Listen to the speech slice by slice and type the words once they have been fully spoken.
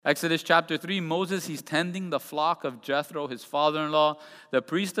Exodus chapter 3, Moses, he's tending the flock of Jethro, his father-in-law, the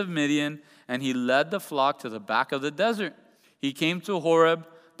priest of Midian, and he led the flock to the back of the desert. He came to Horeb,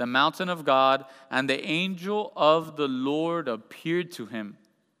 the mountain of God, and the angel of the Lord appeared to him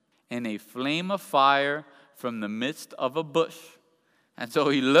in a flame of fire from the midst of a bush. And so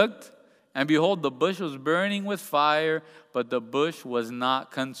he looked, and behold, the bush was burning with fire, but the bush was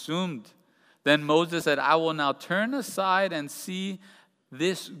not consumed. Then Moses said, I will now turn aside and see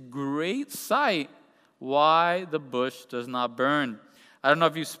this great sight, why the bush does not burn. I don't know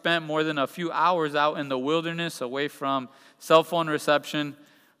if you spent more than a few hours out in the wilderness away from cell phone reception,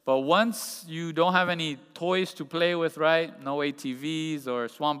 but once you don't have any toys to play with, right? No ATVs or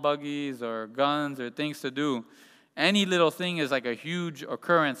swamp buggies or guns or things to do. Any little thing is like a huge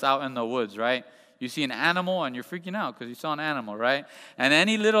occurrence out in the woods, right? You see an animal and you're freaking out because you saw an animal, right? And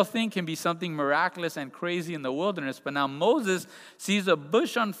any little thing can be something miraculous and crazy in the wilderness. But now Moses sees a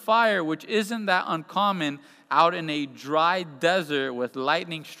bush on fire, which isn't that uncommon out in a dry desert with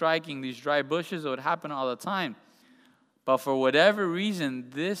lightning striking these dry bushes. It would happen all the time. But for whatever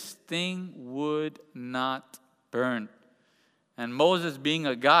reason, this thing would not burn. And Moses being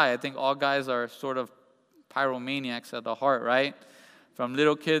a guy, I think all guys are sort of pyromaniacs at the heart, right? From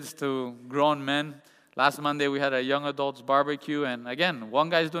little kids to grown men. Last Monday we had a young adults barbecue, and again, one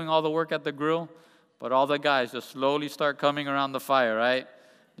guy's doing all the work at the grill, but all the guys just slowly start coming around the fire, right?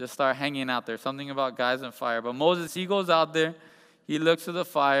 Just start hanging out there. Something about guys and fire. But Moses, he goes out there, he looks at the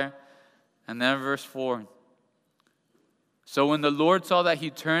fire, and then verse 4. So when the Lord saw that he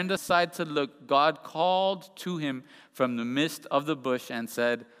turned aside to look, God called to him from the midst of the bush and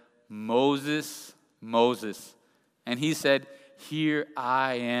said, Moses, Moses. And he said, Here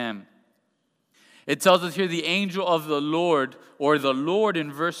I am. It tells us here the angel of the Lord, or the Lord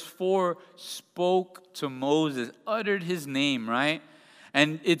in verse 4, spoke to Moses, uttered his name, right?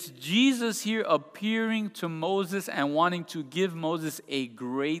 And it's Jesus here appearing to Moses and wanting to give Moses a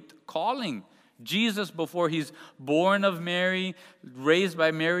great calling. Jesus, before he's born of Mary, raised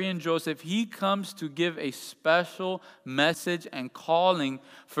by Mary and Joseph, he comes to give a special message and calling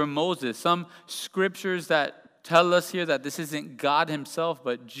for Moses. Some scriptures that tell us here that this isn't God himself,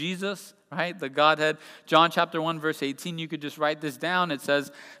 but Jesus, right? The Godhead. John chapter 1, verse 18, you could just write this down. It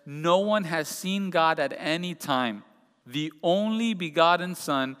says, no one has seen God at any time. The only begotten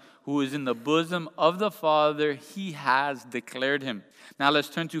Son, who is in the bosom of the Father, he has declared him. Now let's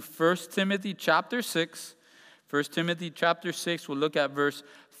turn to 1 Timothy chapter 6. 1 Timothy chapter 6, we'll look at verse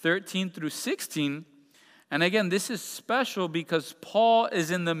 13 through 16. And again, this is special because Paul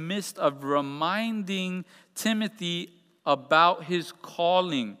is in the midst of reminding Timothy about his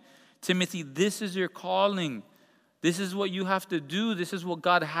calling. Timothy, this is your calling. This is what you have to do. This is what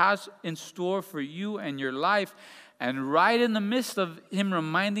God has in store for you and your life. And right in the midst of him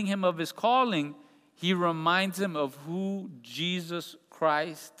reminding him of his calling, he reminds him of who Jesus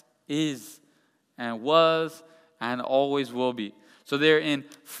Christ is and was and always will be. So there in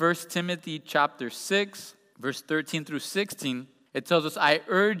 1 Timothy chapter 6, verse 13 through 16, it tells us, I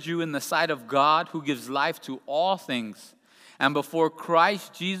urge you in the sight of God who gives life to all things, and before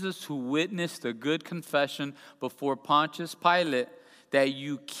Christ Jesus who witnessed a good confession before Pontius Pilate, that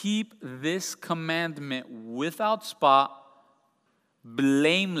you keep this commandment without spot,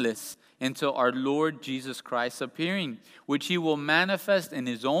 blameless, until our Lord Jesus Christ appearing, which he will manifest in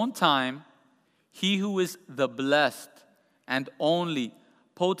his own time, he who is the blessed and only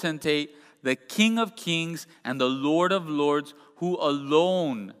potentate, the King of kings and the Lord of lords, who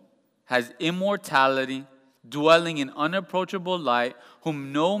alone has immortality, dwelling in unapproachable light,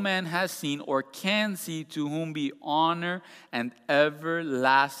 whom no man has seen or can see, to whom be honor and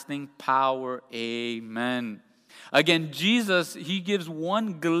everlasting power. Amen. Again, Jesus, he gives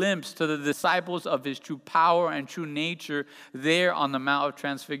one glimpse to the disciples of his true power and true nature there on the Mount of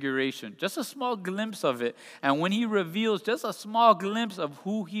Transfiguration. Just a small glimpse of it. And when he reveals just a small glimpse of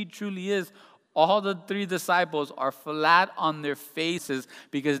who he truly is, all the three disciples are flat on their faces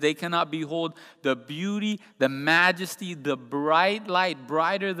because they cannot behold the beauty, the majesty, the bright light,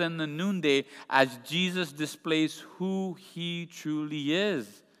 brighter than the noonday, as Jesus displays who he truly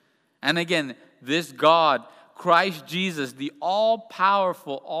is. And again, this God, Christ Jesus, the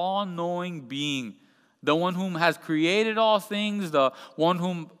all-powerful, all-knowing being, the one whom has created all things, the one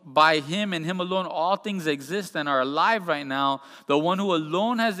whom by him and him alone all things exist and are alive right now, the one who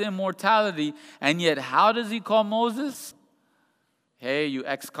alone has immortality. And yet, how does he call Moses? Hey, you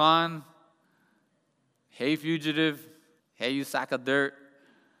ex-con. Hey, fugitive. Hey, you sack of dirt.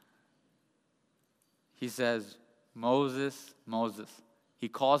 He says, Moses, Moses. He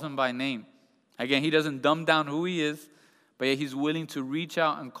calls him by name. Again, he doesn't dumb down who he is, but yet he's willing to reach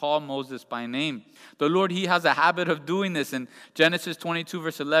out and call Moses by name. The Lord, he has a habit of doing this. In Genesis 22,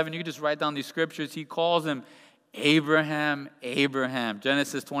 verse 11, you can just write down these scriptures. He calls him Abraham, Abraham.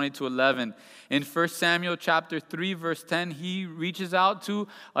 Genesis 22:11. In 1 Samuel chapter 3, verse 10, he reaches out to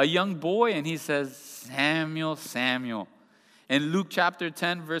a young boy and he says, Samuel, Samuel. In Luke chapter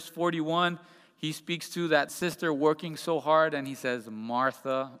 10, verse 41, he speaks to that sister working so hard and he says,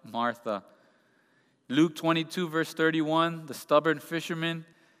 Martha, Martha. Luke 22, verse 31, the stubborn fisherman,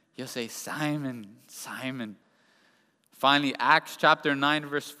 he'll say, Simon, Simon. Finally, Acts chapter 9,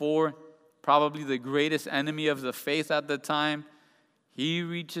 verse 4, probably the greatest enemy of the faith at the time, he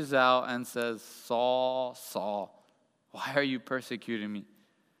reaches out and says, Saul, Saul, why are you persecuting me?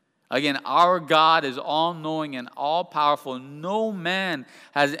 Again, our God is all-knowing and all-powerful. No man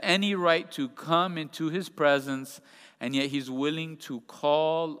has any right to come into his presence, and yet he's willing to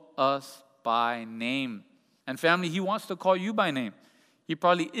call us by name. And family, he wants to call you by name. He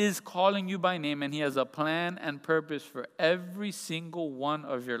probably is calling you by name, and he has a plan and purpose for every single one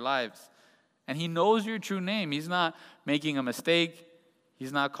of your lives. And he knows your true name. He's not making a mistake.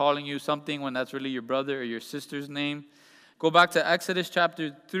 He's not calling you something when that's really your brother or your sister's name. Go back to Exodus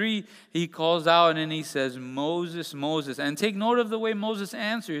chapter 3. He calls out and he says, Moses, Moses. And take note of the way Moses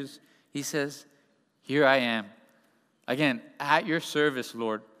answers. He says, here I am. Again, at your service,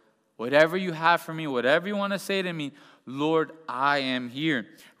 Lord. Whatever you have for me, whatever you want to say to me, Lord, I am here.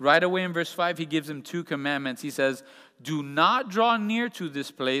 Right away in verse 5, he gives him 2 commandments. He says, do not draw near to this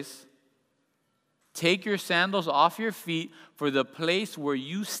place. Take your sandals off your feet, for the place where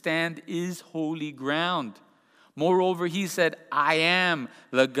you stand is holy ground. Moreover, he said, I am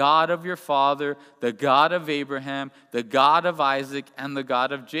the God of your father, the God of Abraham, the God of Isaac, and the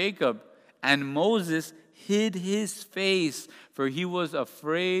God of Jacob. And Moses hid his face, for he was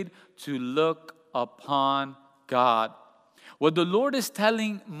afraid to look upon God. What the Lord is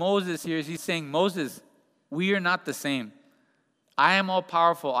telling Moses here is he's saying, Moses, we are not the same. I am all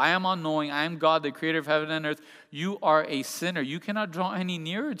powerful. I am all knowing. I am God, the creator of heaven and earth. You are a sinner. You cannot draw any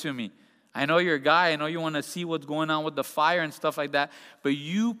nearer to me. I know you're a guy. I know you want to see what's going on with the fire and stuff like that. But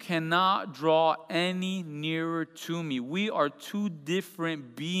you cannot draw any nearer to me. We are 2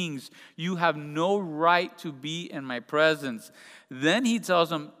 different beings. You have no right to be in my presence. Then he tells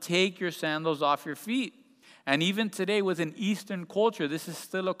them, take your sandals off your feet. And even today within Eastern culture, this is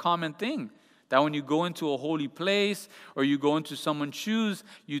still a common thing. That when you go into a holy place or you go into someone's shoes,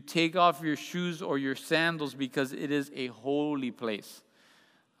 you take off your shoes or your sandals because it is a holy place.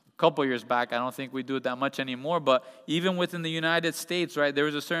 A couple years back, I don't think we do it that much anymore, but even within the United States, right, there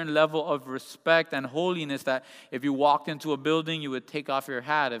was a certain level of respect and holiness that if you walked into a building, you would take off your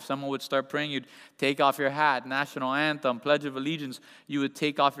hat. If someone would start praying, you'd take off your hat. National anthem, Pledge of Allegiance, you would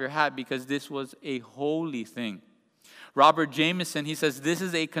take off your hat because this was a holy thing. Robert Jameson, he says, this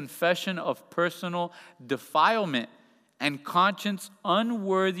is a confession of personal defilement and conscience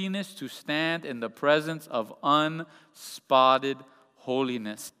unworthiness to stand in the presence of unspotted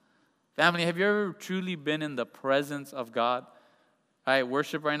holiness. Family, have you ever truly been in the presence of God? All right,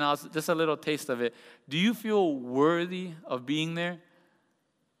 worship right now, just a little taste of it. Do you feel worthy of being there?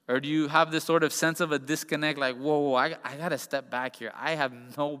 Or do you have this sort of sense of a disconnect, like, whoa, I got to step back here. I have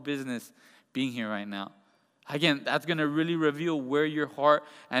no business being here right now. Again, that's going to really reveal where your heart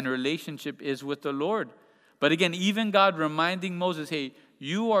and relationship is with the Lord. But again, even God reminding Moses, hey,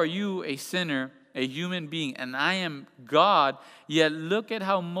 you are a sinner, a human being, and I am God. Yet look at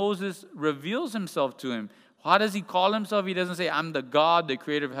how Moses reveals himself to him. How does he call himself? He doesn't say, I'm the God, the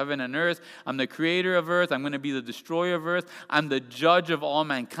creator of heaven and earth. I'm the creator of earth. I'm going to be the destroyer of earth. I'm the judge of all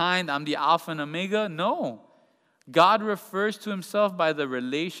mankind. I'm the Alpha and Omega. No. God refers to himself by the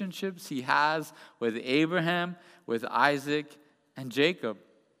relationships he has with Abraham, with Isaac, and Jacob.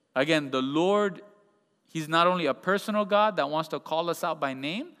 Again, the Lord, he's not only a personal God that wants to call us out by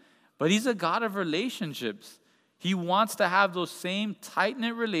name, but he's a God of relationships. He wants to have those same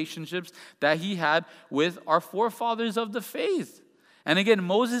tight-knit relationships that he had with our forefathers of the faith. And again,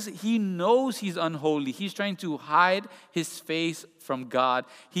 Moses, he knows he's unholy. He's trying to hide his face from God.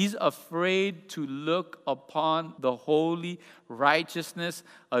 He's afraid to look upon the holy righteousness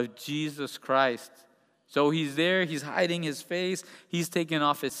of Jesus Christ. So he's there, he's hiding his face, he's taking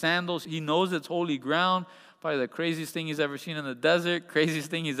off his sandals. He knows it's holy ground. Probably the craziest thing he's ever seen in the desert, craziest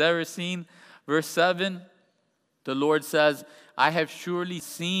thing he's ever seen. Verse 7, the Lord says, I have surely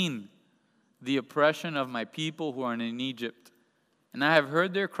seen the oppression of my people who are in Egypt. And I have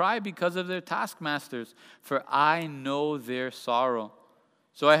heard their cry because of their taskmasters, for I know their sorrow.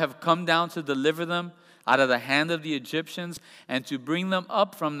 So I have come down to deliver them out of the hand of the Egyptians and to bring them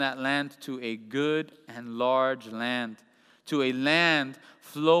up from that land to a good and large land, to a land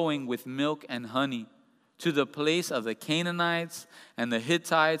flowing with milk and honey, to the place of the Canaanites and the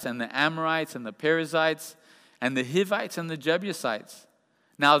Hittites and the Amorites and the Perizzites and the Hivites and the Jebusites.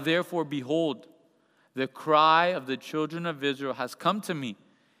 Now therefore, behold, the cry of the children of Israel has come to me,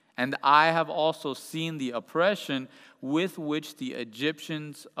 and I have also seen the oppression with which the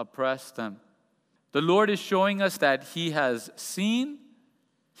Egyptians oppressed them. The Lord is showing us that He has seen,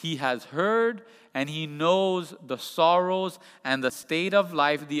 He has heard, and He knows the sorrows and the state of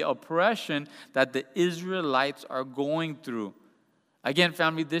life, the oppression that the Israelites are going through. Again,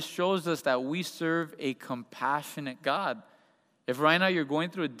 family, this shows us that we serve a compassionate God. If right now you're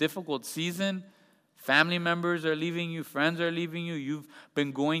going through a difficult season, family members are leaving you, friends are leaving you, you've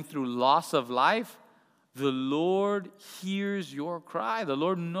been going through loss of life, the Lord hears your cry. The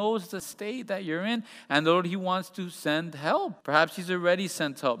Lord knows the state that you're in, and the Lord, He wants to send help. Perhaps He's already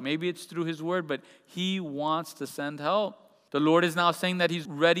sent help. Maybe it's through His word, but He wants to send help. The Lord is now saying that He's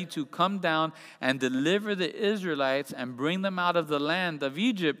ready to come down and deliver the Israelites and bring them out of the land of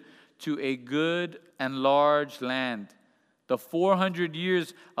Egypt to a good and large land. The 400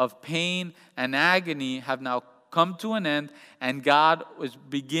 years of pain and agony have now come to an end, and God was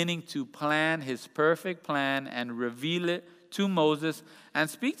beginning to plan His perfect plan and reveal it to Moses and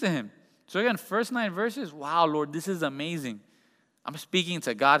speak to him. So again, first 9 verses, wow, Lord, this is amazing. I'm speaking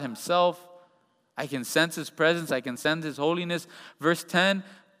to God Himself. I can sense His presence. I can sense His holiness. Verse 10,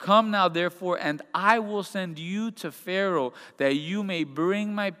 come now therefore, and I will send you to Pharaoh, that you may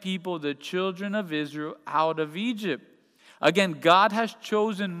bring my people, the children of Israel, out of Egypt. Again, God has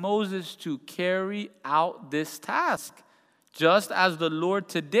chosen Moses to carry out this task, just as the Lord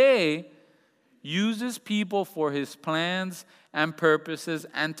today uses people for His plans and purposes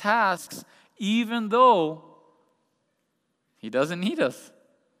and tasks, even though He doesn't need us.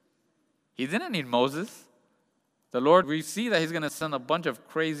 He didn't need Moses. The Lord, we see that He's going to send a bunch of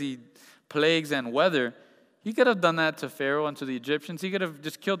crazy plagues and weather. He could have done that to Pharaoh and to the Egyptians. He could have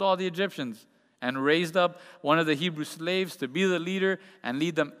just killed all the Egyptians and raised up one of the Hebrew slaves to be the leader and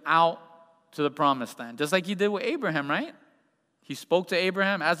lead them out to the promised land. Just like He did with Abraham, right? He spoke to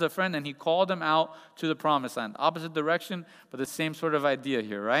Abraham as a friend and He called him out to the promised land. Opposite direction, but the same sort of idea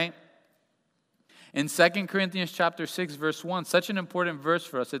here, right? In 2 Corinthians chapter 6, verse 1, such an important verse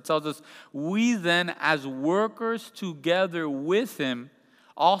for us. It tells us, we then as workers together with Him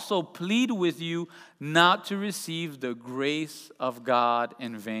also plead with you not to receive the grace of God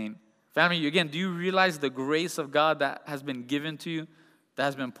in vain. Family, again, do you realize the grace of God that has been given to you, that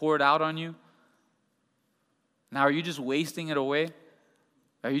has been poured out on you? Now, are you just wasting it away?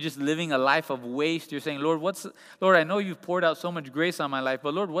 Are you just living a life of waste? You're saying, Lord, Lord, I know You've poured out so much grace on my life,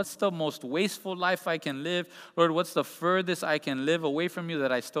 but Lord, what's the most wasteful life I can live? Lord, what's the furthest I can live away from You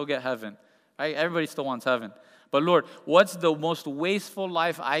that I still get heaven? Right? Everybody still wants heaven. But Lord, what's the most wasteful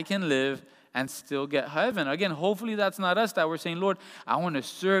life I can live and still get heaven? Again, hopefully that's not us, that we're saying, Lord, I want to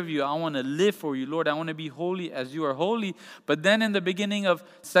serve You. I want to live for You. Lord, I want to be holy as You are holy. But then in the beginning of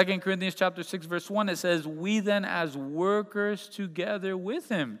 2 Corinthians chapter 6, verse 1, it says, we then as workers together with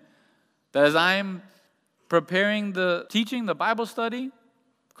Him. That as I'm preparing the teaching, the Bible study,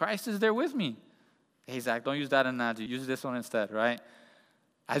 Christ is there with me. Hey, Zach, don't use that analogy. Use this one instead, right?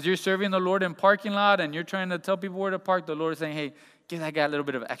 As you're serving the Lord in parking lot and you're trying to tell people where to park, the Lord is saying, hey, give that guy a little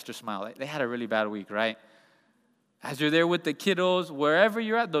bit of extra smile. They had a really bad week, right? As you're there with the kiddos, wherever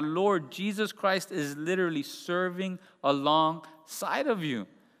you're at, the Lord Jesus Christ is literally serving alongside of you.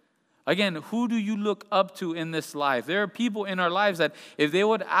 Again, who do you look up to in this life? There are people in our lives that if they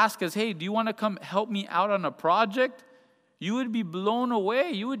would ask us, hey, do you want to come help me out on a project? You would be blown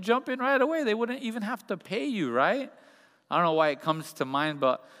away. You would jump in right away. They wouldn't even have to pay you, right? I don't know why it comes to mind,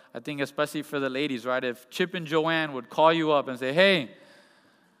 but I think especially for the ladies, right? If Chip and Joanne would call you up and say, hey,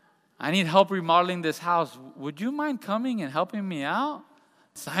 I need help remodeling this house. Would you mind coming and helping me out?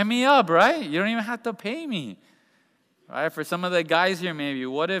 Sign me up, right? You don't even have to pay me. Right? For some of the guys here maybe,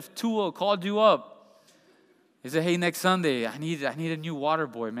 what if Tua called you up? He said, hey, next Sunday, I need a new water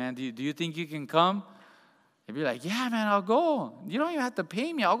boy, man. Do you think you can come? You'd be like, yeah, man, I'll go. You don't even have to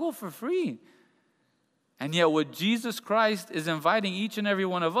pay me. I'll go for free. And yet what Jesus Christ is inviting each and every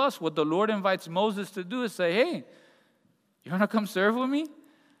one of us, what the Lord invites Moses to do is say, hey, you want to come serve with me?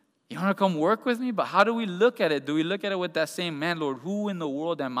 You want to come work with me? But how do we look at it? Do we look at it with that same, man, Lord, who in the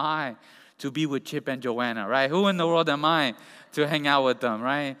world am I to be with Chip and Joanna, right? Who in the world am I to hang out with them,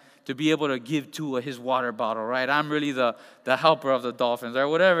 right? To be able to give Tua his water bottle, right? I'm really the helper of the Dolphins, or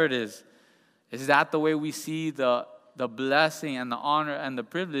whatever it is. Is that the way we see the blessing and the honor and the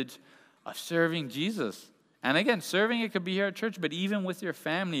privilege of serving Jesus? And again, serving, it could be here at church, but even with your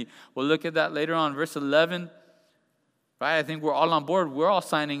family. We'll look at that later on. Verse 11, Right? I think we're all on board. We're all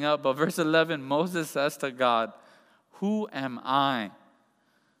signing up. But verse 11, Moses says to God, who am I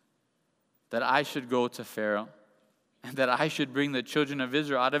that I should go to Pharaoh and that I should bring the children of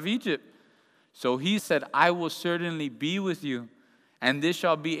Israel out of Egypt? So he said, I will certainly be with you, and this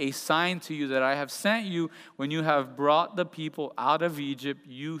shall be a sign to you that I have sent you. When you have brought the people out of Egypt,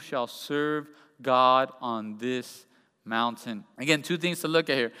 you shall serve God on this mountain. Again, two things to look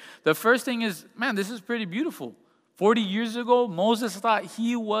at here. The first thing is, man, this is pretty beautiful. 40 years ago, Moses thought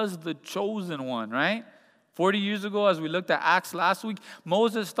he was the chosen one, right? 40 years ago, as we looked at Acts last week,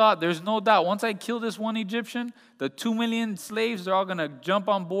 Moses thought, there's no doubt, once I kill this one Egyptian, the 2 million slaves, they're all going to jump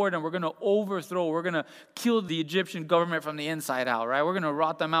on board and we're going to overthrow, we're going to kill the Egyptian government from the inside out, right? We're going to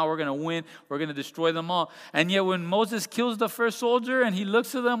rot them out, we're going to win, we're going to destroy them all. And yet when Moses kills the first soldier and he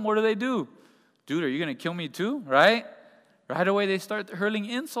looks at them, what do? Dude, are you going to kill me too, right? Right away, they start hurling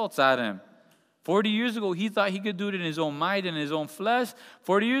insults at him. 40 years ago, he thought he could do it in his own might and his own flesh.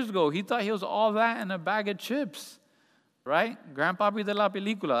 40 years ago, he thought he was all that in a bag of chips, right? Grandpapi de la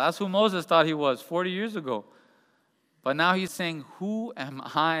película. That's who Moses thought he was 40 years ago. But now he's saying, who am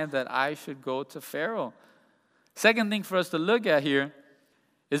I that I should go to Pharaoh? Second thing for us to look at here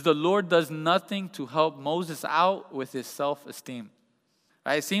is the Lord does nothing to help Moses out with his self-esteem.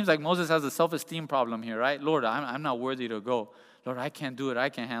 Right? It seems like Moses has a self-esteem problem here, right? Lord, I'm not worthy to go. Lord, I can't do it. I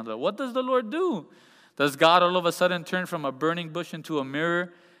can't handle it. What does the Lord do? Does God all of a sudden turn from a burning bush into a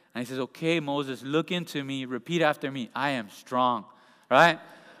mirror? And he says, okay, Moses, look into me. Repeat after me. I am strong. Right?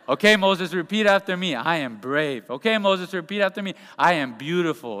 Okay, Moses, repeat after me. I am brave. Okay, Moses, repeat after me. I am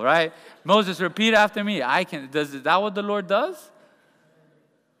beautiful. Right? Moses, repeat after me. I can. Is that what the Lord does?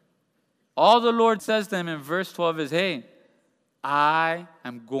 All the Lord says to him in verse 12 is, hey, I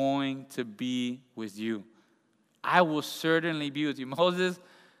am going to be with you. I will certainly be with you. Moses,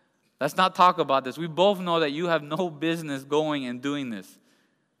 let's not talk about this. We both know that you have no business going and doing this.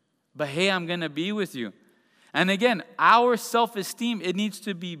 But hey, I'm going to be with you. And again, our self-esteem, it needs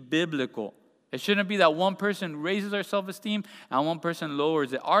to be biblical. It shouldn't be that one person raises our self-esteem and one person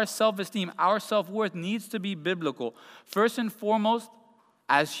lowers it. Our self-esteem, our self-worth needs to be biblical. First and foremost,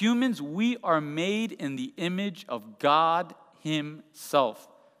 as humans, we are made in the image of God Himself.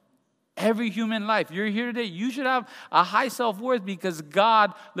 Every human life, you're here today, you should have a high self-worth because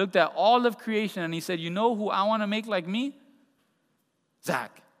God looked at all of creation and He said, you know who I want to make like me?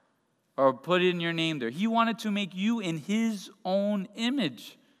 Zach. Or put in your name there. He wanted to make you in His own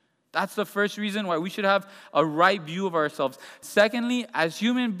image. That's the first reason why we should have a right view of ourselves. Secondly, as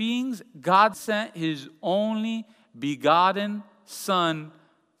human beings, God sent His only begotten Son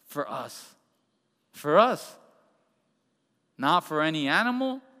for us. For us. Not for any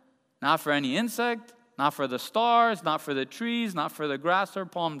animal, not for any insect, not for the stars, not for the trees, not for the grass or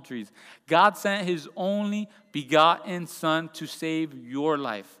palm trees. God sent His only begotten Son to save your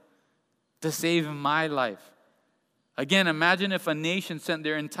life, to save my life. Again, imagine if a nation sent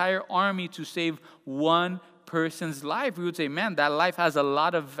their entire army to save one person's life. We would say, man, that life has a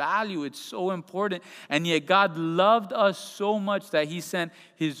lot of value. It's so important. And yet God loved us so much that He sent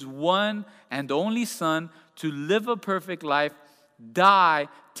His one and only Son to live a perfect life, die,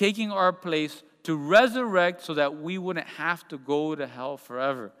 taking our place, to resurrect so that we wouldn't have to go to hell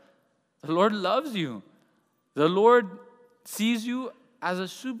forever. The Lord loves you. The Lord sees you as a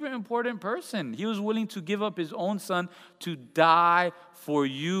super important person. He was willing to give up His own Son to die for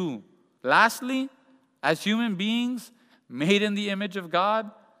you. Lastly, as human beings made in the image of God,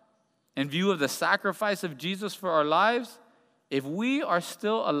 in view of the sacrifice of Jesus for our lives, if we are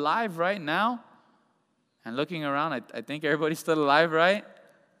still alive right now, and looking around, I think everybody's still alive, right?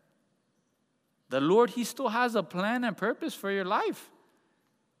 The Lord, He still has a plan and purpose for your life.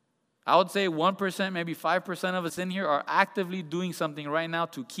 I would say 1%, maybe 5% of us in here are actively doing something right now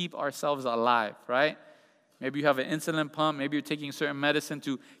to keep ourselves alive, right? Maybe you have an insulin pump. Maybe you're taking certain medicine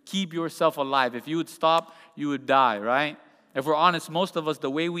to keep yourself alive. If you would stop, you would die, right? If we're honest, most of us,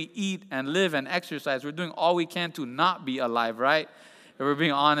 the way we eat and live and exercise, we're doing all we can to not be alive, right? If we're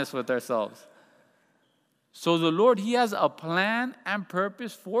being honest with ourselves. So the Lord, He has a plan and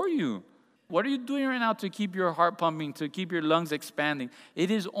purpose for you. What are you doing right now to keep your heart pumping, to keep your lungs expanding?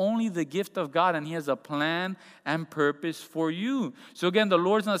 It is only the gift of God, and He has a plan and purpose for you. So again, the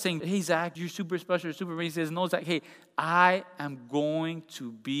Lord's not saying, hey, Zach, you're super special, you're super amazing. He says, no, Zach, hey, I am going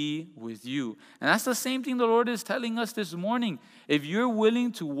to be with you. And that's the same thing the Lord is telling us this morning. If you're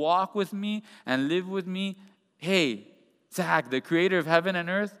willing to walk with me and live with me, hey, Zach, the creator of heaven and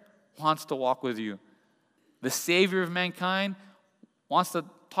earth, wants to walk with you. The Savior of mankind wants to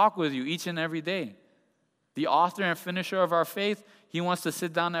talk with you each and every day. The author and finisher of our faith, he wants to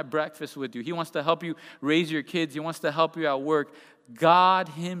sit down at breakfast with you. He wants to help you raise your kids. He wants to help you at work. God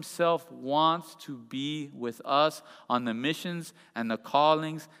himself wants to be with us on the missions and the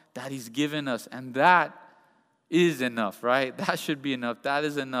callings that he's given us. And that is enough, right? That should be enough. That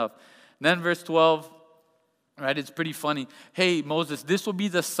is enough. And then verse 12, right? It's pretty funny. Hey, Moses, this will be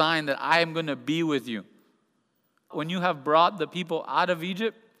the sign that I am going to be with you. When you have brought the people out of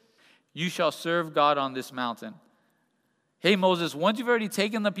Egypt, you shall serve God on this mountain. Hey, Moses, once you've already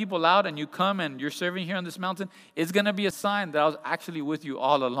taken the people out and you come and you're serving here on this mountain, it's going to be a sign that I was actually with you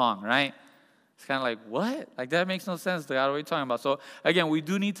all along, right? It's kind of like, what? Like, that makes no sense. God, what are you talking about? So, again, we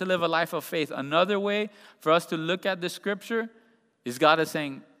do need to live a life of faith. Another way for us to look at this scripture is God is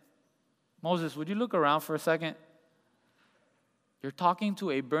saying, Moses, would you look around for a second? You're talking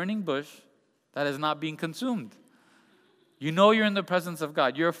to a burning bush that is not being consumed. You know you're in the presence of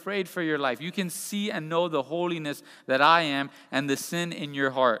God. You're afraid for your life. You can see and know the holiness that I am and the sin in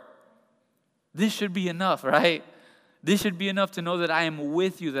your heart. This should be enough, right? This should be enough to know that I am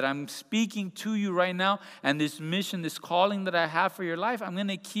with you, that I'm speaking to you right now, and this mission, this calling that I have for your life, I'm going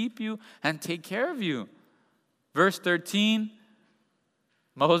to keep you and take care of you. Verse 13,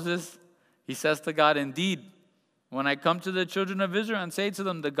 Moses, he says to God, indeed, when I come to the children of Israel and say to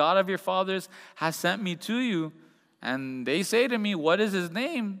them, the God of your fathers has sent me to you, and they say to me, what is his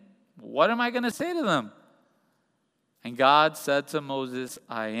name? What am I going to say to them? And God said to Moses,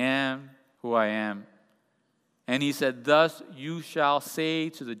 I am who I am. And he said, thus you shall say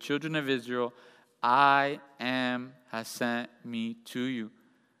to the children of Israel, I am has sent me to you.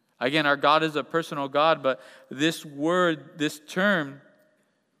 Again, our God is a personal God, but this word, this term,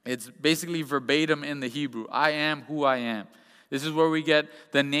 it's basically verbatim in the Hebrew. I am who I am. This is where we get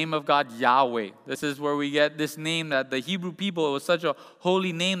the name of God, Yahweh. This is where we get this name that the Hebrew people, it was such a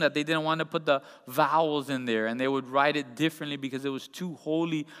holy name that they didn't want to put the vowels in there. And they would write it differently because it was too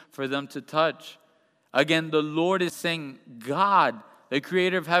holy for them to touch. Again, the Lord is saying, God, the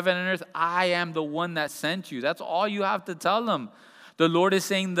creator of heaven and earth, I am the one that sent you. That's all you have to tell them. The Lord is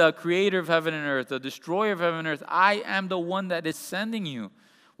saying, the creator of heaven and earth, the destroyer of heaven and earth, I am the one that is sending you.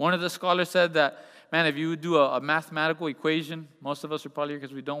 One of the scholars said that, man, if you would do a mathematical equation, most of us are probably here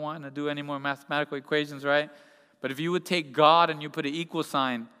because we don't want to do any more mathematical equations, right? But if you would take God and you put an equal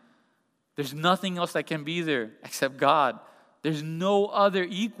sign, there's nothing else that can be there except God. There's no other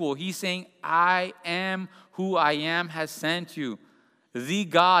equal. He's saying, I am who I am has sent you. The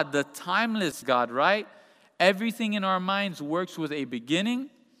God, the timeless God, right? Everything in our minds works with a beginning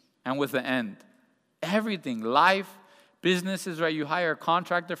and with an end. Everything, life, businesses, right? You hire a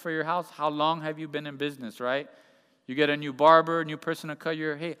contractor for your house. How long have you been in business, right? You get a new barber, a new person to cut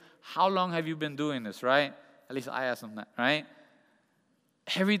your hair. Hey, how long have you been doing this, right? At least I ask them that, right?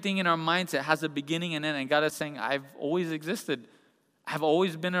 Everything in our mindset has a beginning and end. And God is saying, I've always existed. I've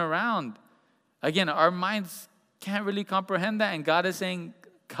always been around. Again, our minds can't really comprehend that. And God is saying,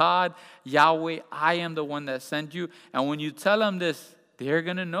 God, Yahweh, I am the one that sent you. And when you tell them this, they're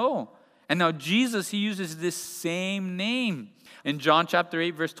going to know. And now Jesus, he uses this same name. In John chapter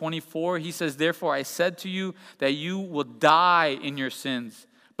 8, verse 24, he says, therefore I said to you that you will die in your sins.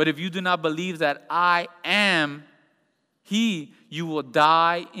 But if you do not believe that I am He, you will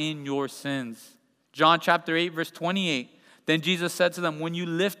die in your sins. John chapter 8, verse 28. Then Jesus said to them, when you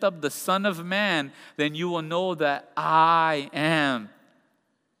lift up the Son of Man, then you will know that I am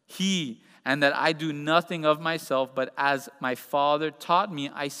He, and that I do nothing of myself, but as my Father taught me,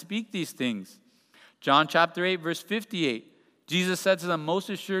 I speak these things. John chapter 8, verse 58. Jesus said to them, most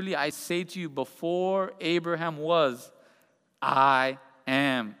assuredly I say to you, before Abraham was, I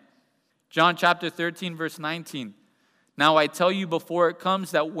am. John chapter 13, verse 19. Now I tell you before it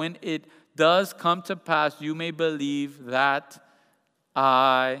comes, that when it does come to pass, you may believe that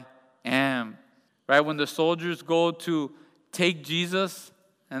I am. Right? When the soldiers go to take Jesus,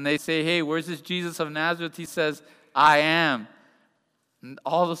 and they say, hey, where's this Jesus of Nazareth? He says, I am. And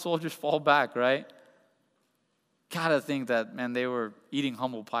all the soldiers fall back, right? Gotta think that, man, they were eating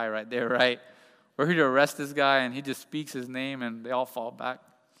humble pie right there, right? We're here to arrest this guy, and he just speaks his name, and they all fall back,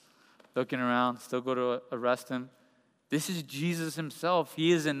 looking around, still go to arrest him. This is Jesus himself.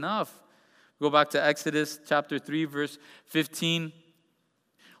 He is enough. Go back to Exodus chapter 3, verse 15.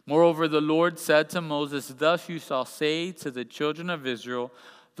 Moreover, the Lord said to Moses, thus you shall say to the children of Israel,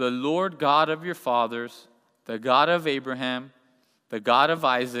 the Lord God of your fathers, the God of Abraham, the God of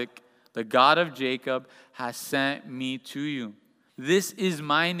Isaac, the God of Jacob, has sent me to you. This is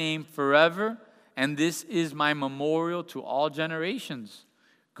my name forever, and this is my memorial to all generations.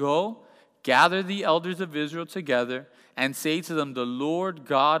 Go, gather the elders of Israel together and say to them, the Lord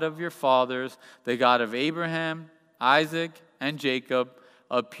God of your fathers, the God of Abraham, Isaac, and Jacob,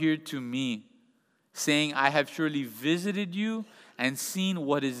 appeared to me, saying, I have surely visited you and seen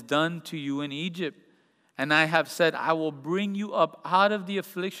what is done to you in Egypt. And I have said, I will bring you up out of the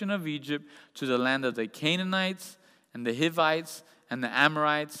affliction of Egypt to the land of the Canaanites and the Hivites and the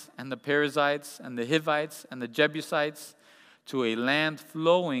Amorites and the Perizzites and the Hivites and the Jebusites, to a land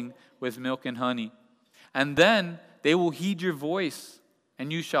flowing with milk and honey. And then they will heed your voice,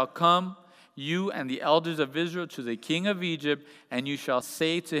 and you shall come, you and the elders of Israel, to the king of Egypt, and you shall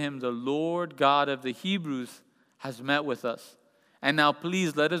say to him, the Lord God of the Hebrews has met with us. And now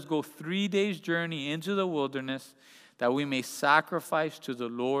please let us go 3 days' journey into the wilderness, that we may sacrifice to the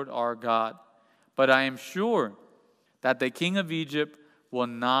Lord our God. But I am sure that the king of Egypt will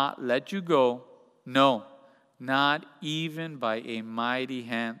not let you go, no, not even by a mighty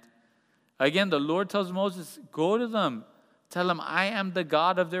hand. Again, the Lord tells Moses, go to them. Tell them, I am the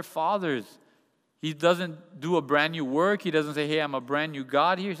God of their fathers. He doesn't do a brand new work. He doesn't say, hey, I'm a brand new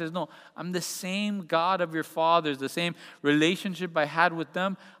God here. He says, no, I'm the same God of your fathers. The same relationship I had with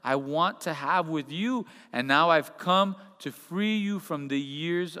them, I want to have with you. And now I've come to free you from the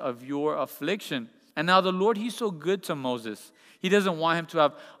years of your affliction. And now the Lord, he's so good to Moses. He doesn't want him to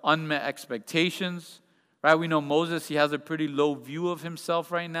have unmet expectations. Right? We know Moses, he has a pretty low view of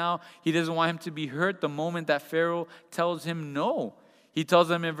himself right now. He doesn't want him to be hurt the moment that Pharaoh tells him no. He tells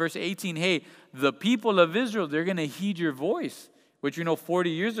them in verse 18, hey, the people of Israel, they're going to heed your voice. Which, 40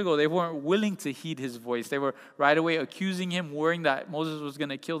 years ago, they weren't willing to heed his voice. They were right away accusing him, worrying that Moses was going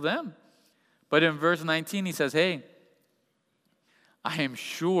to kill them. But in verse 19, he says, hey, I am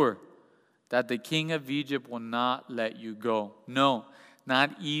sure that the king of Egypt will not let you go. No, not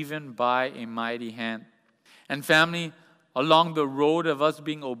even by a mighty hand. And family, along the road of us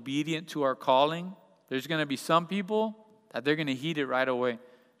being obedient to our calling, there's going to be some people that they're going to heed it right away.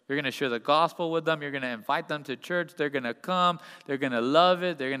 You're going to share the gospel with them. You're going to invite them to church. They're going to come. They're going to love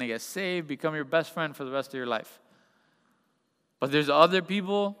it. They're going to get saved, become your best friend for the rest of your life. But there's other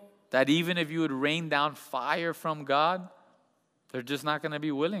people that even if you would rain down fire from God, they're just not going to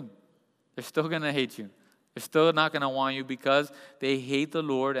be willing. They're still going to hate you. They're still not going to want you because they hate the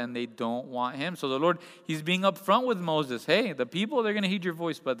Lord and they don't want him. So the Lord, he's being upfront with Moses. Hey, the people, they're going to heed your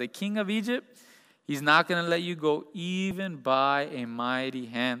voice. But the king of Egypt, he's not going to let you go even by a mighty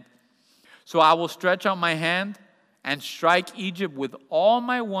hand. So I will stretch out my hand and strike Egypt with all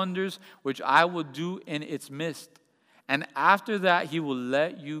my wonders, which I will do in its midst. And after that, he will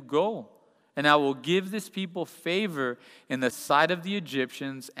let you go. And I will give this people favor in the sight of the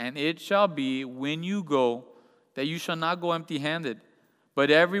Egyptians, and it shall be, when you go, that you shall not go empty-handed.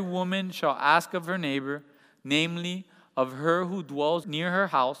 But every woman shall ask of her neighbor, namely of her who dwells near her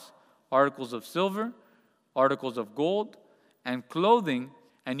house, articles of silver, articles of gold, and clothing,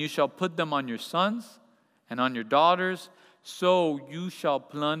 and you shall put them on your sons and on your daughters, so you shall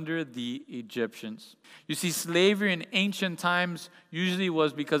plunder the Egyptians. You see, slavery in ancient times usually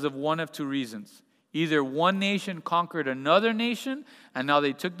was because of one of two reasons. Either one nation conquered another nation, and now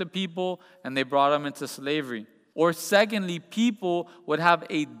they took the people and they brought them into slavery. Or secondly, people would have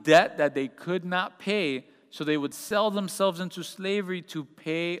a debt that they could not pay, so they would sell themselves into slavery to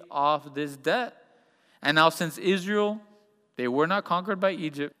pay off this debt. And now since Israel, they were not conquered by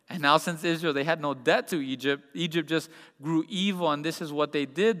Egypt. And now since Israel, they had no debt to Egypt. Egypt just grew evil, and this is what they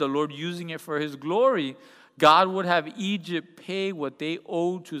did. The Lord using it for his glory. God would have Egypt pay what they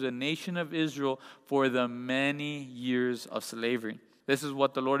owed to the nation of Israel for the many years of slavery. This is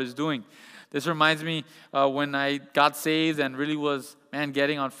what the Lord is doing. This reminds me when I got saved and really was,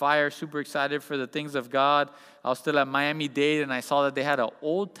 getting on fire, super excited for the things of God. I was still at Miami-Dade, and I saw that they had an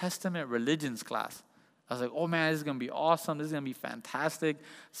Old Testament religions class. I was like, oh man, this is going to be awesome. This is going to be fantastic.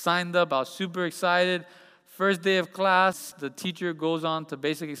 Signed up. I was super excited. First day of class, the teacher goes on to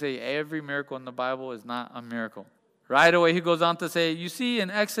basically say every miracle in the Bible is not a miracle. Right away, he goes on to say, you see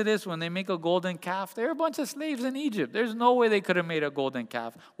in Exodus, when they make a golden calf, there are a bunch of slaves in Egypt. There's no way they could have made a golden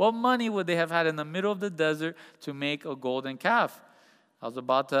calf. What money would they have had in the middle of the desert to make a golden calf? I was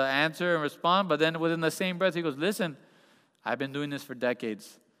about to answer and respond, but then within the same breath, he goes, listen, I've been doing this for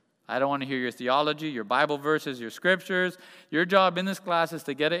decades. I don't want to hear your theology, your Bible verses, your scriptures. Your job in this class is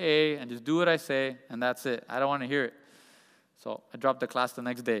to get an A and just do what I say, and that's it. I don't want to hear it. So I dropped the class the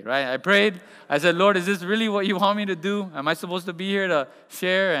next day, right? I prayed. I said, Lord, is this really what you want me to do? Am I supposed to be here to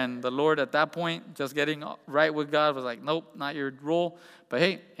share? And the Lord at that point, just getting right with God, was like, nope, not your role. But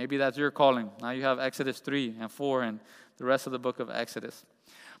hey, maybe that's your calling. Now you have Exodus 3 and 4 and the rest of the book of Exodus.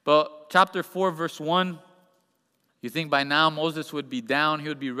 But chapter 4, verse 1, You think by now Moses would be down, he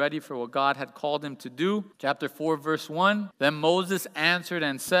would be ready for what God had called him to do. Chapter 4, verse 1. Then Moses answered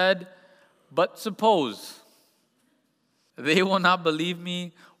and said, but suppose they will not believe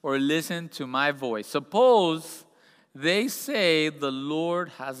me or listen to my voice. Suppose they say the Lord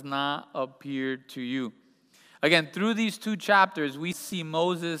has not appeared to you. Again, through these 2 chapters, we see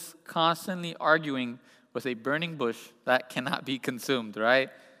Moses constantly arguing with a burning bush that cannot be consumed, right?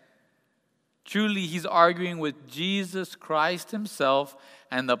 Truly, he's arguing with Jesus Christ himself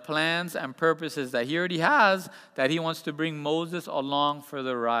and the plans and purposes that he already has, that he wants to bring Moses along for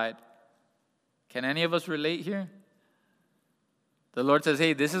the ride. Can any of us relate here? The Lord says,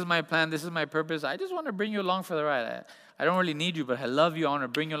 hey, this is my plan, this is my purpose. I just want to bring you along for the ride. I don't really need you, but I love you. I want to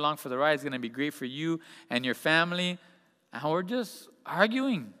bring you along for the ride. It's going to be great for you and your family. And we're just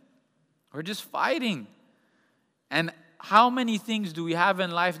arguing. We're just fighting. And how many things do we have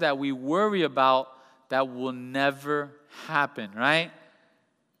in life that we worry about that will never happen, right?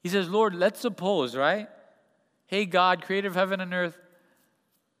 He says, Lord, let's suppose, right? Hey, God, creator of heaven and earth,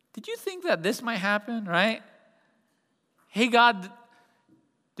 did you think that this might happen, right? Hey, God,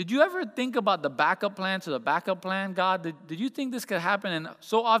 did you ever think about the backup plan to the backup plan, God? Did you think this could happen? And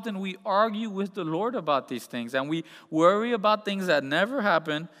so often we argue with the Lord about these things, and we worry about things that never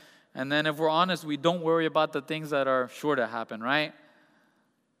happen. And then if we're honest, we don't worry about the things that are sure to happen, right?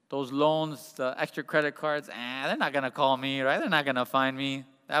 Those loans, the extra credit cards, they're not going to call me, right? They're not going to find me.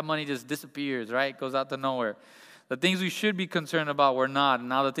 That money just disappears, right? Goes out to nowhere. The things we should be concerned about, we're not. And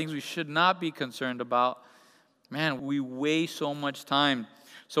now the things we should not be concerned about, man, we waste so much time.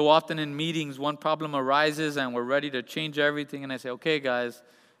 So often in meetings, one problem arises and we're ready to change everything. And I say, okay, guys,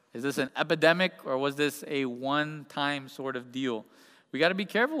 is this an epidemic or was this a one-time sort of deal? We got to be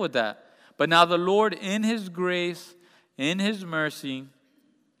careful with that. But now the Lord, in his grace, in his mercy,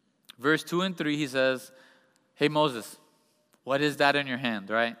 verse 2 and 3, he says, hey, Moses, what is that in your hand,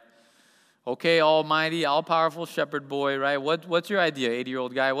 right? Okay, almighty, all-powerful shepherd boy, right? What's your idea,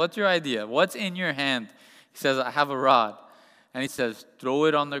 80-year-old guy? What's your idea? What's in your hand? He says, I have a rod. And he says, throw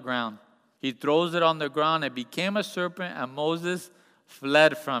it on the ground. He throws it on the ground. It became a serpent, and Moses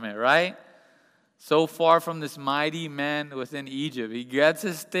fled from it, right? So far from this mighty man within Egypt. He gets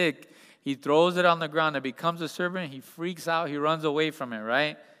his stick. He throws it on the ground. It becomes a serpent. He freaks out. He runs away from it,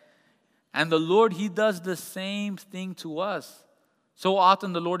 right? And the Lord, he does the same thing to us. So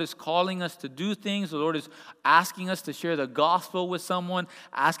often the Lord is calling us to do things. The Lord is asking us to share the gospel with someone,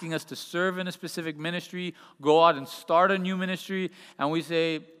 asking us to serve in a specific ministry, go out and start a new ministry. And we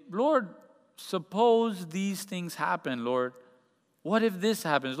say, Lord, suppose these things happen, Lord. What if this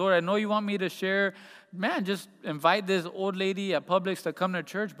happens? Lord, I know you want me to share. Man, just invite this old lady at Publix to come to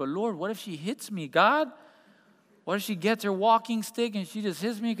church. But Lord, what if she hits me, God? What if she gets her walking stick and she just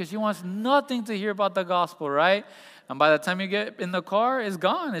hits me because she wants nothing to hear about the gospel, right? And by the time you get in the car, it's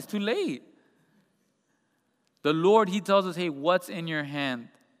gone. It's too late. The Lord, he tells us, hey, what's in your hand?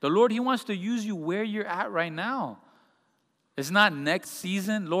 The Lord, he wants to use you where you're at right now. It's not next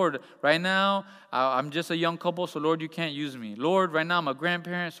season. Lord, right now, I'm just a young couple, so Lord, you can't use me. Lord, right now, I'm a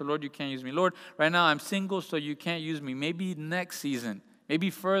grandparent, so Lord, you can't use me. Lord, right now, I'm single, so you can't use me. Maybe next season. Maybe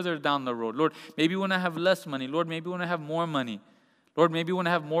further down the road. Lord, maybe when I have less money. Lord, maybe when I have more money. Lord, maybe when I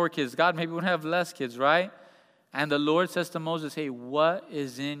have more kids. God, maybe when I have less kids, right? And the Lord says to Moses, hey, what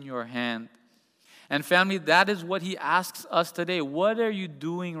is in your hand? And family, that is what he asks us today. What are you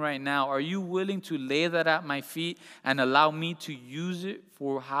doing right now? Are you willing to lay that at my feet and allow me to use it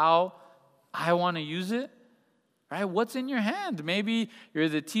for how I want to use it? Right? What's in your hand? Maybe you're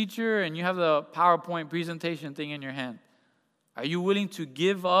the teacher and you have the PowerPoint presentation thing in your hand. Are you willing to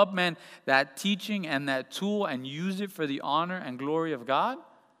give up, man, that teaching and that tool and use it for the honor and glory of God?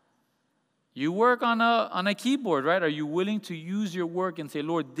 You work on a keyboard, right? Are you willing to use your work and say,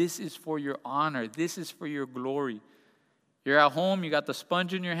 Lord, this is for your honor. This is for your glory. You're at home, you got the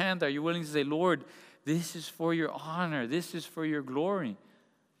sponge in your hand. Are you willing to say, Lord, this is for your honor. This is for your glory.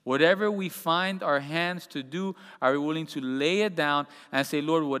 Whatever we find our hands to do, are we willing to lay it down and say,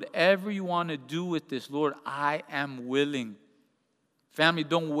 Lord, whatever you want to do with this, Lord, I am willing. Family,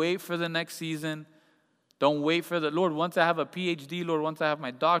 don't wait for the next season. Don't wait for the, Lord, once I have a PhD, Lord, once I have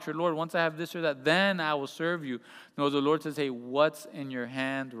my doctorate, Lord, once I have this or that, then I will serve you. No, the Lord says, hey, what's in your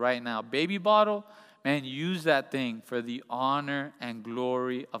hand right now? Baby bottle, man, use that thing for the honor and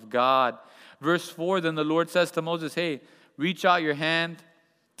glory of God. Verse 4, then the Lord says to Moses, hey, reach out your hand,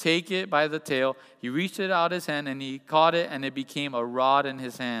 take it by the tail. He reached it out his hand and he caught it and it became a rod in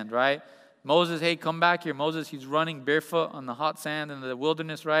his hand, right? Moses, hey, come back here. Moses, he's running barefoot on the hot sand in the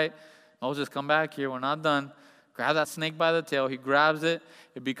wilderness, right? Moses, come back here. We're not done. grab that snake by the tail. He grabs it.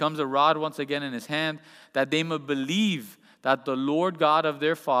 It becomes a rod once again in his hand, that they may believe that the Lord God of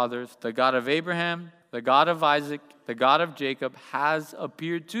their fathers, the God of Abraham, the God of Isaac, the God of Jacob, has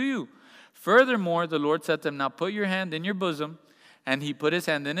appeared to you. Furthermore, the Lord said to him, now put your hand in your bosom. And he put his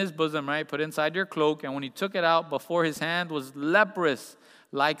hand in his bosom, right? Put it inside your cloak. And when he took it out, before his hand was leprous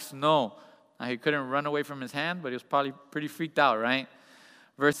like snow. Now he couldn't run away from his hand, but he was probably pretty freaked out, right?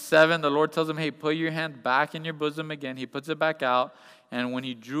 Verse 7, the Lord tells him, hey, put your hand back in your bosom again. He puts it back out. And when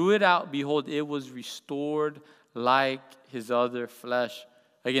he drew it out, behold, it was restored like his other flesh.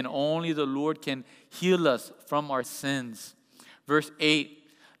 Again, only the Lord can heal us from our sins. Verse 8,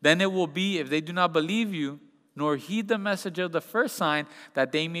 then it will be, if they do not believe you, nor heed the message of the first sign,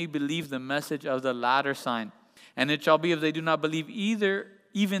 that they may believe the message of the latter sign. And it shall be, if they do not believe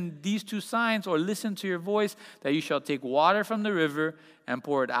even these two signs, or listen to your voice, that you shall take water from the river and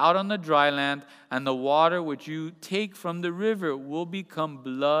pour it out on the dry land, and the water which you take from the river will become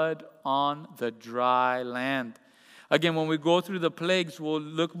blood on the dry land. Again, when we go through the plagues, we'll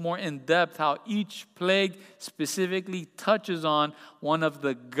look more in depth how each plague specifically touches on one of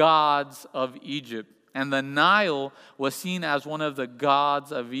the gods of Egypt. And the Nile was seen as one of the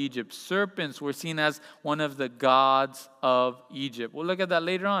gods of Egypt. Serpents were seen as one of the gods of Egypt. We'll look at that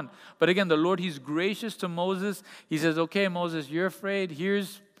later on. But again, the Lord, he's gracious to Moses. He says, okay, Moses, you're afraid.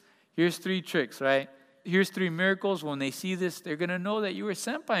 Here's 3 tricks, right? Here's 3 miracles. When they see this, they're going to know that you were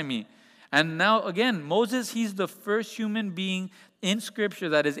sent by me. And now, again, Moses, he's the first human being in Scripture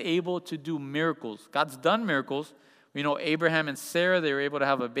that is able to do miracles. God's done miracles. We know Abraham and Sarah, they were able to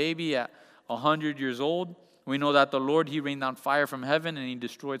have a baby at 100 years old. We know that the Lord, he rained down fire from heaven and he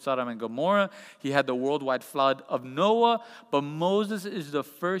destroyed Sodom and Gomorrah. He had the worldwide flood of Noah. But Moses is the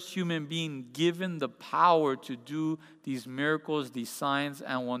first human being given the power to do these miracles, these signs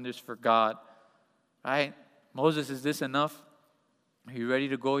and wonders for God. Right? Moses, is this enough? Are you ready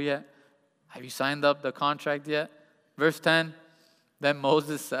to go yet? Have you signed up the contract yet? Verse 10, then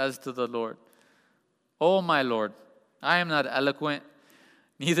Moses says to the Lord, "Oh, my Lord, I am not eloquent,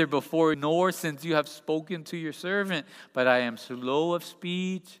 neither before nor since you have spoken to your servant, but I am slow of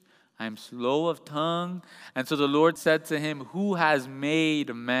speech, I am slow of tongue." And so the Lord said to him, "Who has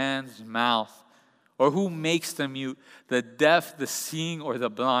made man's mouth? Or who makes the mute, the deaf, the seeing, or the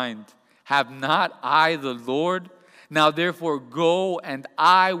blind? Have not I the Lord? Now therefore go, and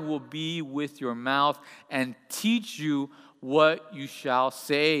I will be with your mouth and teach you what you shall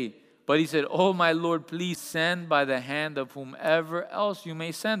say." But he said, "Oh, my Lord, please send by the hand of whomever else you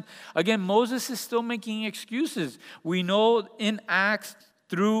may send." Again, Moses is still making excuses. We know in Acts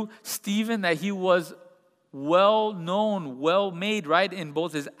through Stephen that he was well known, well made, right, in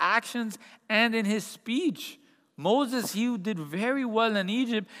both his actions and in his speech. Moses, he did very well in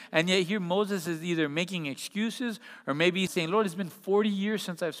Egypt, and yet here Moses is either making excuses or maybe he's saying, "Lord, it's been 40 years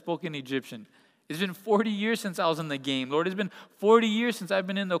since I've spoken Egyptian. It's been 40 years since I was in the game. Lord, it's been 40 years since I've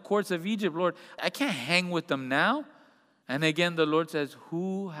been in the courts of Egypt. Lord, I can't hang with them now." And again, the Lord says,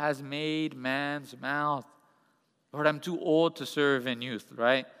 "Who has made man's mouth?" Lord, I'm too old to serve in youth,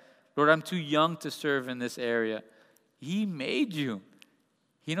 right? Lord, I'm too young to serve in this area. He made you.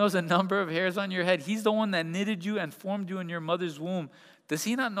 He knows the number of hairs on your head. He's the one that knitted you and formed you in your mother's womb. Does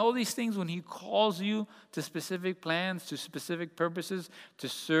he not know these things when he calls you to specific plans, to specific purposes, to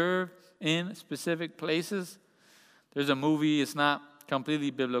serve in specific places? There's a movie, it's not completely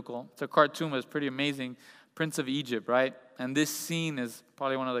biblical. It's a cartoon, but it's pretty amazing. Prince of Egypt, right? And this scene is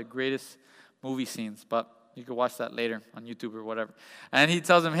probably one of the greatest movie scenes, but you can watch that later on YouTube or whatever. And he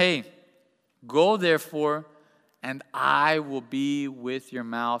tells him, "Hey, go therefore, and I will be with your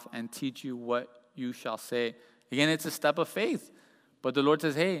mouth and teach you what you shall say." Again, it's a step of faith. But the Lord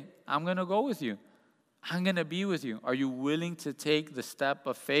says, "Hey, I'm going to go with you. I'm going to be with you. Are you willing to take the step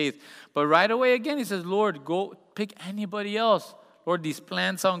of faith?" But right away again, he says, "Lord, go pick anybody else. Lord, these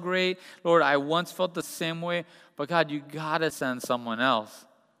plans sound great. Lord, I once felt the same way. But God, you got to send someone else."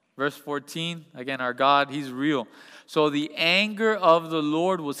 Verse 14, again, our God, he's real. "So the anger of the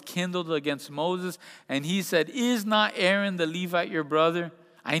Lord was kindled against Moses, and he said, 'Is not Aaron the Levite your brother?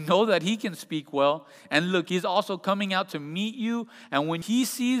 I know that he can speak well. And look, he's also coming out to meet you. And when he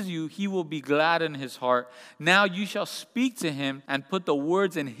sees you, he will be glad in his heart. Now you shall speak to him and put the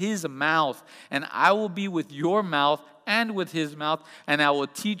words in his mouth. And I will be with your mouth and with his mouth. And I will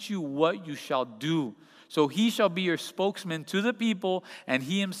teach you what you shall do. So he shall be your spokesman to the people, and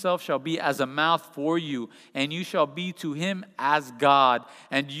he himself shall be as a mouth for you. And you shall be to him as God.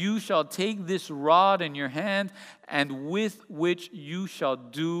 And you shall take this rod in your hand, and with which you shall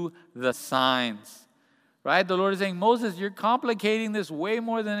do the signs." Right? The Lord is saying, "Moses, you're complicating this way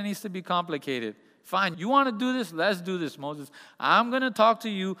more than it needs to be complicated. Fine, you want to do this? Let's do this, Moses. I'm going to talk to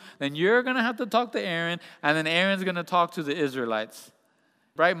you, then you're going to have to talk to Aaron, and then Aaron's going to talk to the Israelites.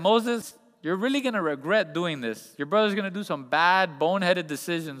 Right? Moses, you're really going to regret doing this. Your brother's going to do some bad, boneheaded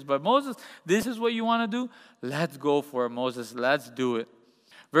decisions. But Moses, this is what you want to do? Let's go for it, Moses. Let's do it.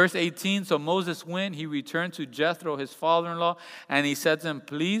 Verse 18, so Moses went, he returned to Jethro, his father-in-law, and he said to him,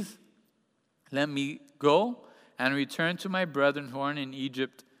 please let me go and return to my brethren who are in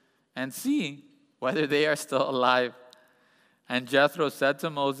Egypt and see whether they are still alive. And Jethro said to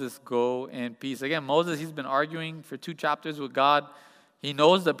Moses, go in peace. Again, Moses, he's been arguing for 2 chapters with God. He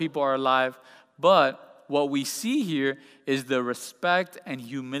knows that people are alive. But what we see here is the respect and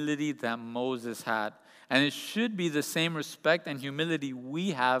humility that Moses had. And it should be the same respect and humility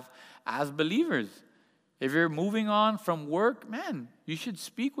we have as believers. If you're moving on from work, man, you should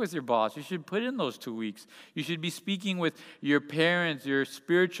speak with your boss. You should put in those 2 weeks. You should be speaking with your parents, your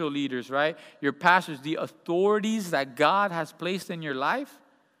spiritual leaders, right? Your pastors, the authorities that God has placed in your life.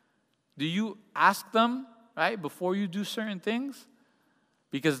 Do you ask them, right, before you do certain things?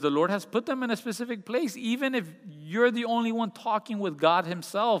 Because the Lord has put them in a specific place, even if you're the only one talking with God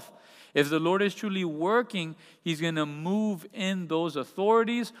himself. If the Lord is truly working, he's going to move in those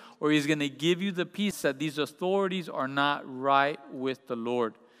authorities, or he's going to give you the peace that these authorities are not right with the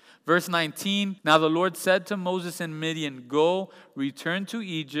Lord. Verse 19, now the Lord said to Moses and Midian, go, return to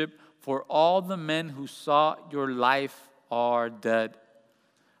Egypt, for all the men who sought your life are dead.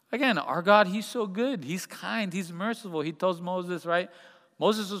 Again, our God, he's so good. He's kind. He's merciful. He tells Moses, right?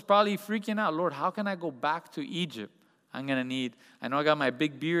 Moses was probably freaking out. Lord, how can I go back to Egypt? I know I got my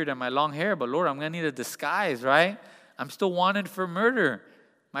big beard and my long hair, but Lord, I'm going to need a disguise, right? I'm still wanted for murder.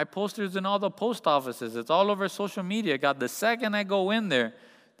 My poster's in all the post offices. It's all over social media. God, the second I go in there,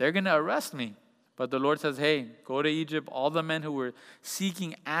 they're going to arrest me. But the Lord says, hey, go to Egypt. All the men who were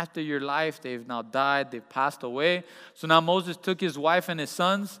seeking after your life, they've now died. They've passed away. So now Moses took his wife and his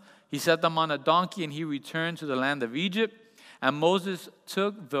sons. He set them on a donkey, and he returned to the land of Egypt. And Moses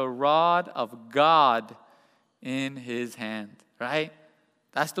took the rod of God in his hand, right?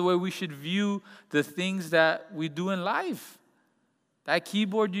 That's the way we should view the things that we do in life. That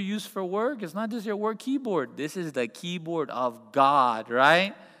keyboard you use for work, it's not just your work keyboard. This is the keyboard of God,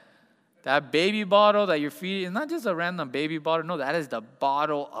 right? That baby bottle that you're feeding, it's not just a random baby bottle. No, that is the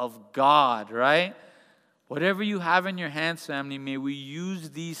bottle of God, right? Whatever you have in your hands, family, may we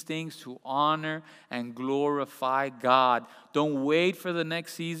use these things to honor and glorify God. Don't wait for the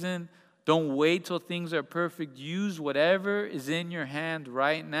next season. Don't wait till things are perfect. Use whatever is in your hand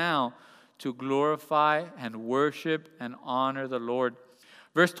right now to glorify and worship and honor the Lord.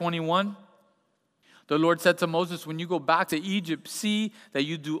 Verse 21, the Lord said to Moses, when you go back to Egypt, see that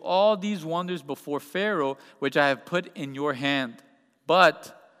you do all these wonders before Pharaoh, which I have put in your hand.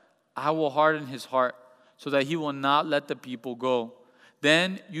 But I will harden his heart, so that he will not let the people go.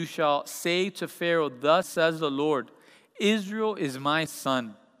 Then you shall say to Pharaoh, thus says the Lord, Israel is my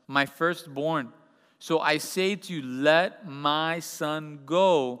son, my firstborn. So I say to you, let my son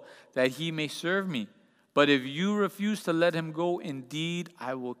go, that he may serve me. But if you refuse to let him go, indeed,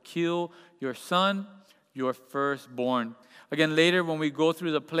 I will kill your son, your firstborn. Again, later when we go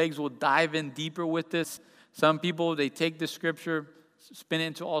through the plagues, we'll dive in deeper with this. Some people, they take the scripture, spin it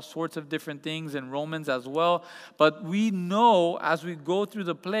into all sorts of different things in Romans as well. But we know as we go through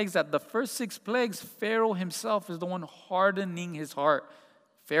the plagues that the first 6 plagues, Pharaoh himself is the one hardening his heart.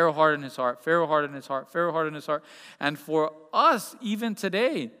 Pharaoh hardened his heart. Pharaoh hardened his heart. Pharaoh hardened his heart. And for us, even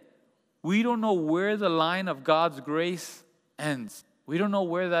today, we don't know where the line of God's grace ends. We don't know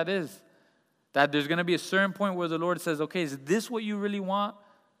where that is. That there's going to be a certain point where the Lord says, okay, is this what you really want?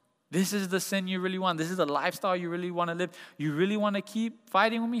 This is the sin you really want. This is the lifestyle you really want to live. You really want to keep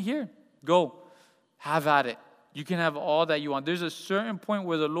fighting with me? Here, go. Have at it. You can have all that you want. There's a certain point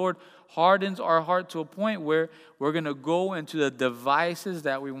where the Lord hardens our heart to a point where we're going to go into the devices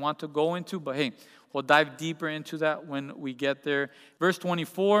that we want to go into. But hey, we'll dive deeper into that when we get there. Verse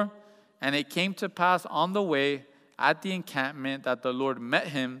 24, and it came to pass on the way at the encampment that the Lord met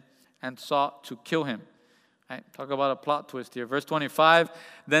him and sought to kill him. Right, talk about a plot twist here. Verse 25,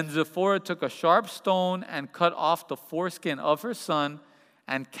 then Zipporah took a sharp stone and cut off the foreskin of her son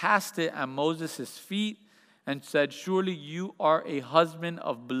and cast it at Moses' feet and said, surely you are a husband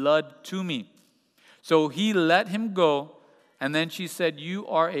of blood to me. So he let him go, and then she said, you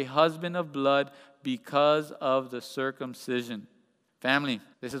are a husband of blood because of the circumcision. Family,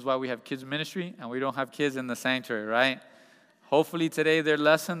 this is why we have kids ministry and we don't have kids in the sanctuary, right? Hopefully today their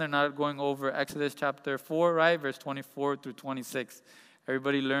lesson, they're not going over Exodus chapter 4, right? Verse 24 through 26.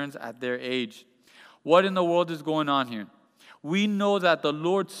 Everybody learns at their age. What in the world is going on here? We know that the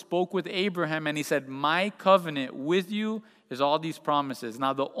Lord spoke with Abraham and he said, my covenant with you is all these promises.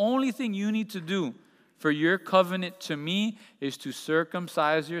 Now, the only thing you need to do for your covenant to me is to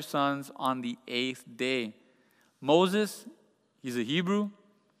circumcise your sons on the 8th day. Moses, he's a Hebrew.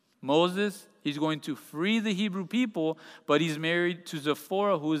 Moses, he's going to free the Hebrew people, but he's married to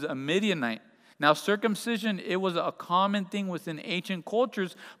Zipporah, who is a Midianite. Now, circumcision, it was a common thing within ancient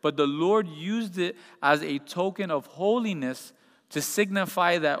cultures, but the Lord used it as a token of holiness to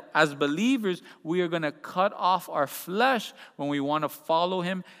signify that as believers, we are going to cut off our flesh when we want to follow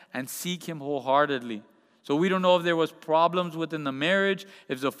him and seek him wholeheartedly. So we don't know if there was problems within the marriage,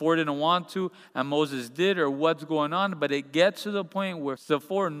 if Zipporah didn't want to and Moses did, or what's going on, but it gets to the point where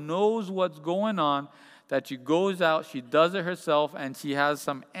Zipporah knows what's going on, that she goes out, she does it herself, and she has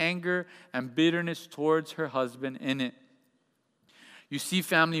some anger and bitterness towards her husband in it. You see,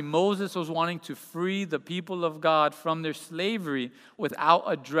 family, Moses was wanting to free the people of God from their slavery without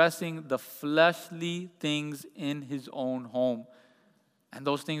addressing the fleshly things in his own home. And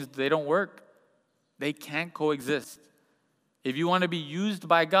those things, they don't work. They can't coexist. If you want to be used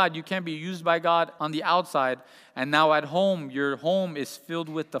by God, you can't be used by God on the outside, and now at home, your home is filled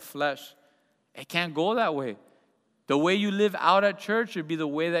with the flesh. It can't go that way. The way you live out at church should be the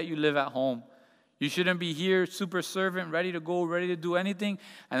way that you live at home. You shouldn't be here super servant, ready to go, ready to do anything.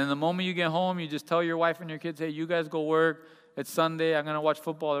 And then the moment you get home, you just tell your wife and your kids, hey, you guys go work. It's Sunday. I'm going to watch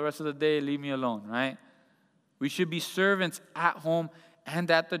football the rest of the day. Leave me alone, right? We should be servants at home and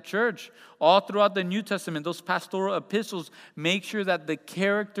at the church. All throughout the New Testament, those pastoral epistles make sure that the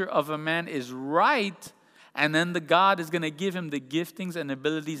character of a man is right, and then the God is going to give him the giftings and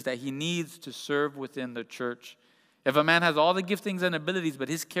abilities that he needs to serve within the church. If a man has all the giftings and abilities, but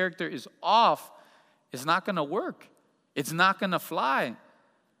his character is off, it's not going to work. It's not going to fly.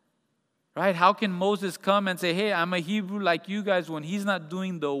 Right? How can Moses come and say, hey, I'm a Hebrew like you guys, when he's not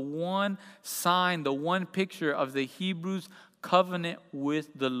doing the one sign, the one picture of the Hebrews' covenant with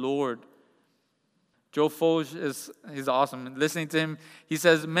the Lord? Joe Foge he's awesome. Listening to him, he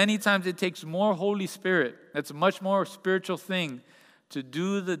says, many times it takes more Holy Spirit. It's a much more spiritual thing to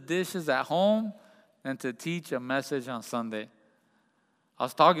do the dishes at home than to teach a message on Sunday. I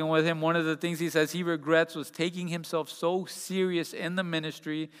was talking with him. One of the things he says he regrets was taking himself so serious in the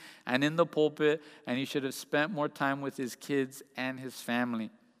ministry and in the pulpit, and he should have spent more time with his kids and his family.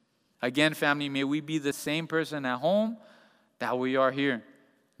 Again, family, may we be the same person at home that we are here.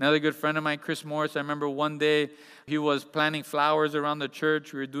 Another good friend of mine, Chris Morris, I remember one day he was planting flowers around the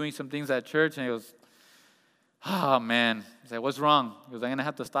church. We were doing some things at church, and he goes, oh, man. I said, what's wrong? He goes, I'm going to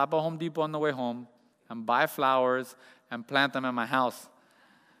have to stop at Home Depot on the way home and buy flowers and plant them at my house,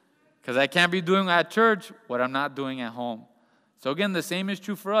 because I can't be doing at church what I'm not doing at home. So again, the same is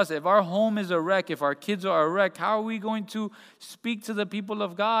true for us. If our home is a wreck, if our kids are a wreck, how are we going to speak to the people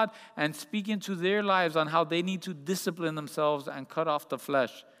of God and speak into their lives on how they need to discipline themselves and cut off the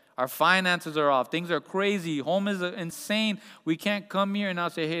flesh? Our finances are off. Things are crazy. Home is insane. We can't come here and now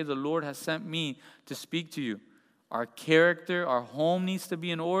say, hey, the Lord has sent me to speak to you. Our character, our home needs to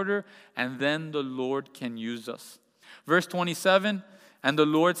be in order, and then the Lord can use us. Verse 27, and the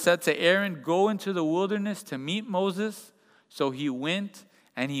Lord said to Aaron, go into the wilderness to meet Moses. So he went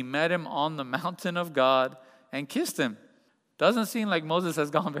and he met him on the mountain of God and kissed him. Doesn't seem like Moses has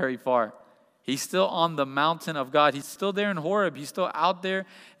gone very far. He's still on the mountain of God. He's still there in Horeb. He's still out there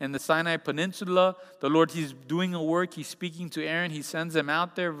in the Sinai Peninsula. The Lord, he's doing a work. He's speaking to Aaron. He sends him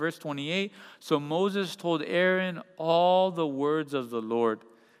out there. Verse 28. So Moses told Aaron all the words of the Lord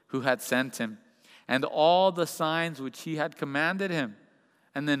who had sent him, and all the signs which he had commanded him.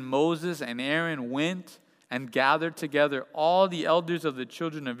 And then Moses and Aaron went and gathered together all the elders of the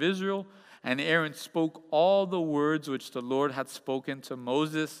children of Israel. And Aaron spoke all the words which the Lord had spoken to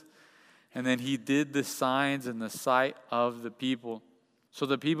Moses. And then he did the signs in the sight of the people. So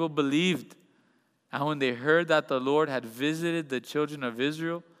the people believed. And when they heard that the Lord had visited the children of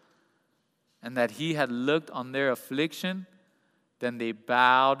Israel and that he had looked on their affliction, then they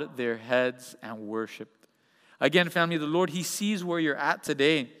bowed their heads and worshiped. Again, family, the Lord, he sees where you're at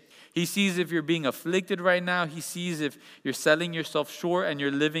today. He sees if you're being afflicted right now. He sees if you're selling yourself short and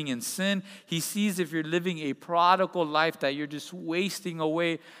you're living in sin. He sees if you're living a prodigal life, that you're just wasting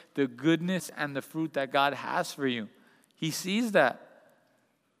away the goodness and the fruit that God has for you. He sees that.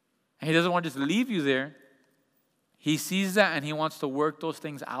 And he doesn't want to just leave you there. He sees that and he wants to work those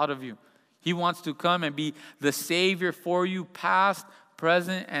things out of you. He wants to come and be the Savior for you, past,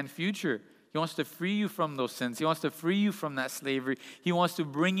 present, and future. He wants to free you from those sins. He wants to free you from that slavery. He wants to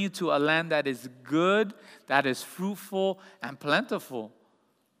bring you to a land that is good, that is fruitful and plentiful.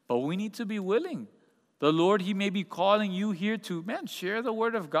 But we need to be willing. The Lord, He may be calling you here to, man, share the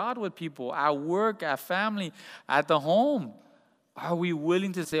word of God with people at work, at family, at the home. Are we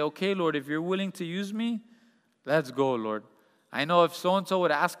willing to say, okay, Lord, if you're willing to use me, let's go, Lord. I know if so-and-so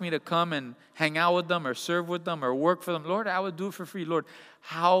would ask me to come and hang out with them or serve with them or work for them, Lord, I would do it for free. Lord,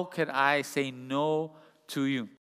 how could I say no to you?